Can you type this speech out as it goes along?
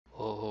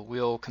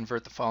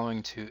convert the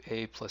following to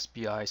a plus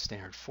bi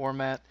standard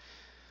format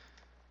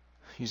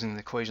using the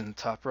equation in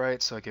the top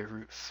right. So I get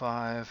root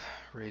 5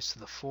 raised to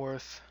the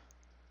 4th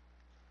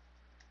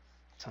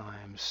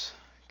times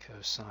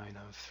cosine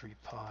of 3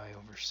 pi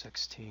over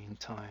 16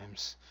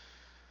 times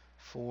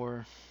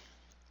 4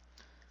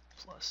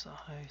 plus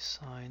I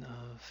sine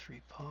of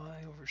 3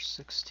 pi over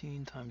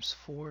 16 times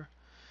 4.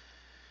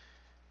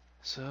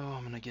 So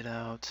I'm going to get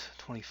out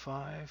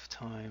 25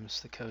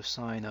 times the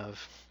cosine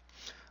of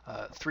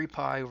 3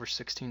 pi over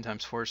 16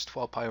 times 4 is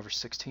 12 pi over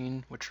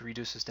 16, which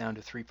reduces down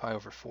to 3 pi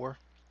over 4.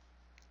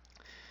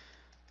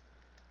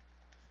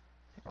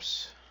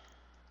 Oops.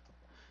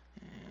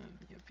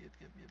 Yep. 3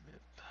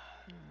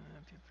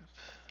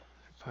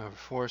 pi over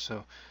 4,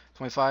 so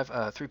 25,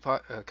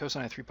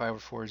 cosine of 3 pi over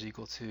 4 is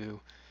equal to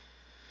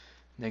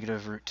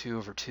negative root 2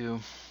 over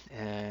 2,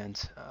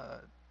 and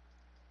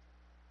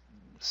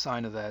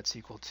sine of that's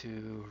equal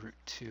to root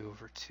 2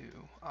 over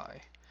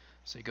 2i.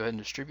 So you go ahead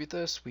and distribute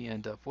this, we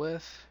end up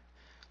with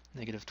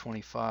negative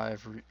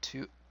 25 root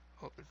 2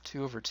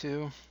 over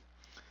 2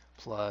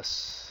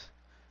 plus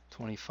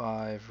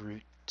 25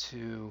 root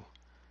 2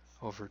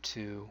 over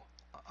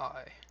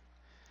 2i.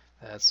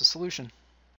 That's the solution.